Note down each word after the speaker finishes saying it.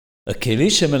A keli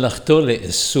shemelachto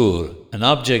le'isur, an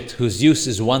object whose use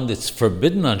is one that's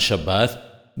forbidden on Shabbath,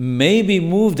 may be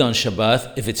moved on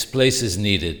Shabbath if its place is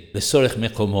needed, lesorech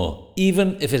mekomo,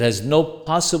 even if it has no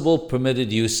possible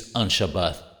permitted use on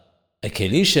Shabbath. A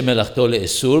keli shemelachto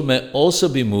le'isur may also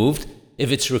be moved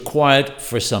if it's required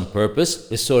for some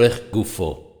purpose, lesorech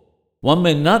gufo. One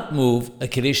may not move a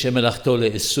keli shemelachto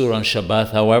le'isur on Shabbath,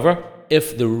 however,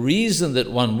 if the reason that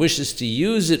one wishes to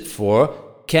use it for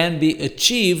can be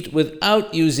achieved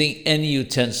without using any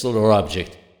utensil or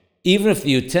object. Even if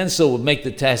the utensil would make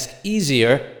the task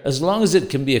easier, as long as it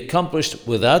can be accomplished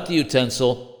without the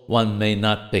utensil, one may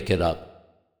not pick it up.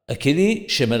 A keli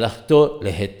shemelachto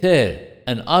leheter,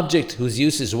 an object whose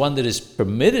use is one that is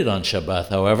permitted on Shabbath,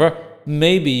 however,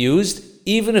 may be used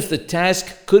even if the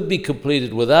task could be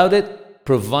completed without it,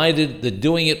 provided that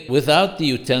doing it without the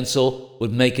utensil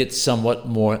would make it somewhat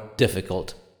more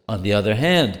difficult. On the other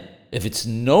hand, if it's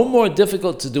no more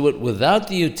difficult to do it without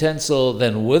the utensil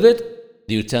than with it,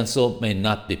 the utensil may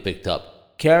not be picked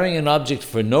up. Carrying an object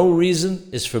for no reason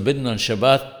is forbidden on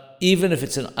Shabbat, even if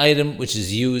it's an item which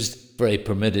is used for a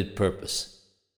permitted purpose.